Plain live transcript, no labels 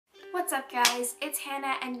What's up guys, it's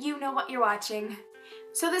Hannah and you know what you're watching.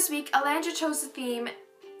 So this week, Alandra chose the theme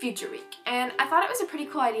Future Week, and I thought it was a pretty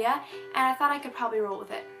cool idea, and I thought I could probably roll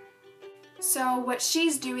with it. So what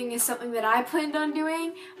she's doing is something that I planned on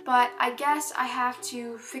doing, but I guess I have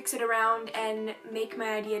to fix it around and make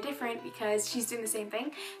my idea different because she's doing the same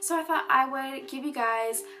thing. So I thought I would give you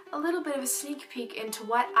guys a little bit of a sneak peek into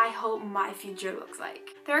what I hope my future looks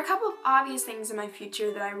like. There are a couple of obvious things in my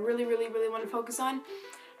future that I really want to focus on.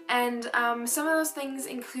 And some of those things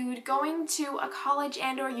include going to a college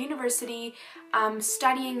and or university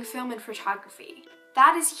studying film and photography.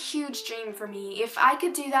 That is a huge dream for me. If I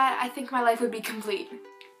could do that, I think my life would be complete.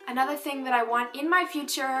 Another thing that I want in my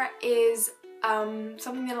future is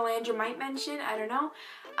something that Alandra might mention, I don't know,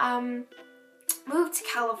 move to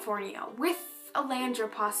California with Alandra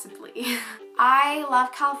possibly. I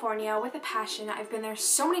love California with a passion. I've been there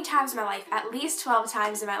so many times in my life, at least 12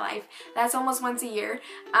 times in my life. That's almost once a year.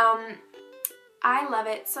 I love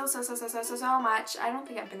it so much. I don't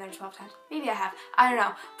think I've been there 12 times. Maybe I have. I don't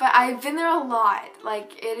know. But I've been there a lot.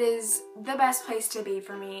 Like, it is the best place to be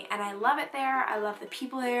for me. And I love it there. I love the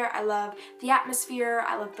people there. I love the atmosphere.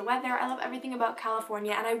 I love the weather. I love everything about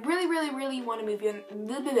California. And I really want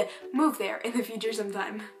to move there in the future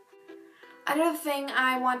sometime. Another thing,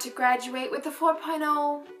 I want to graduate with a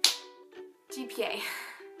 4.0 GPA.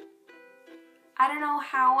 I don't know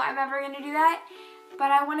how I'm ever going to do that, but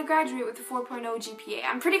I want to graduate with a 4.0 GPA.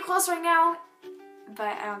 I'm pretty close right now,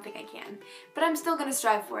 but I don't think I can. But I'm still going to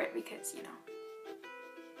strive for it because, you know.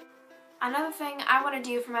 Another thing I want to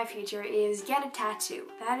do for my future is get a tattoo.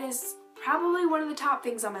 That is probably one of the top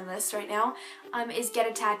things on my list right now, is get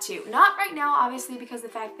a tattoo. Not right now, obviously, because of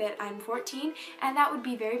the fact that I'm 14, and that would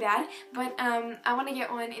be very bad, but I want to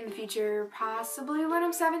get one in the future, possibly when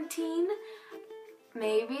I'm 17,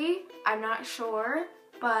 maybe, I'm not sure,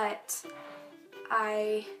 but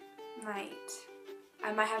I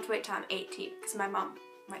might have to wait till I'm 18, because my mom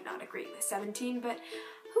might not agree with 17, but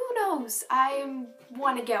who knows, I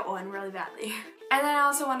want to get one really badly. And then I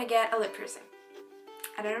also want to get a lip piercing.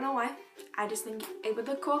 I don't know why. I just think it would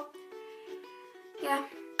look cool. Yeah.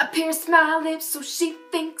 I pierced my lips so she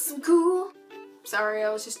thinks I'm cool. Sorry, I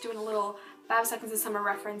was just doing a little 5 Seconds of Summer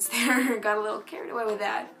reference there. Got a little carried away with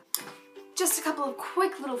that. Just a couple of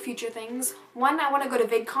quick little future things. One, I want to go to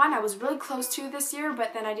VidCon. I was really close to this year,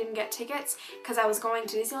 but then I didn't get tickets because I was going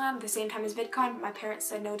to Disneyland at the same time as VidCon. My parents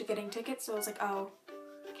said no to getting tickets, so I was like, oh,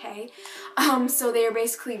 okay. So they are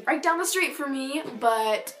basically right down the street from me,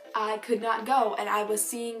 but I could not go, and I was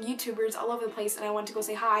seeing YouTubers all over the place, and I wanted to go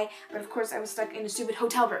say hi, but of course I was stuck in a stupid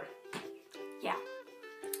hotel room. Yeah.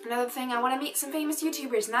 Another thing, I want to meet some famous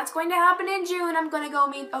YouTubers, and that's going to happen in June. I'm going to go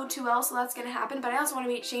meet O2L, so that's going to happen, but I also want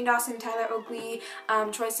to meet Shane Dawson, Tyler Oakley,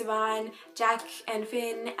 Troye Sivan, Jack and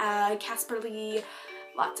Finn, Casper Lee,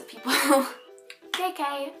 lots of people.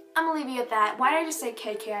 KK, I'm gonna leave you at that. Why did I just say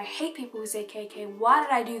KK? I hate people who say KK. Why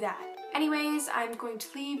did I do that? Anyways, I'm going to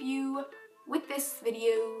leave you with this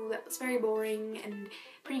video that was very boring and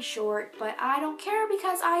pretty short, but I don't care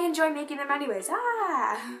because I enjoy making them anyways.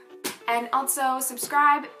 And also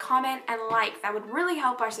subscribe, comment, and like. That would really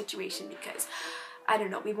help our situation because, I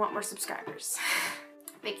don't know, we want more subscribers.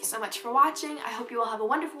 Thank you so much for watching. I hope you all have a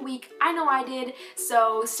wonderful week. I know I did,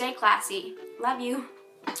 so stay classy. Love you.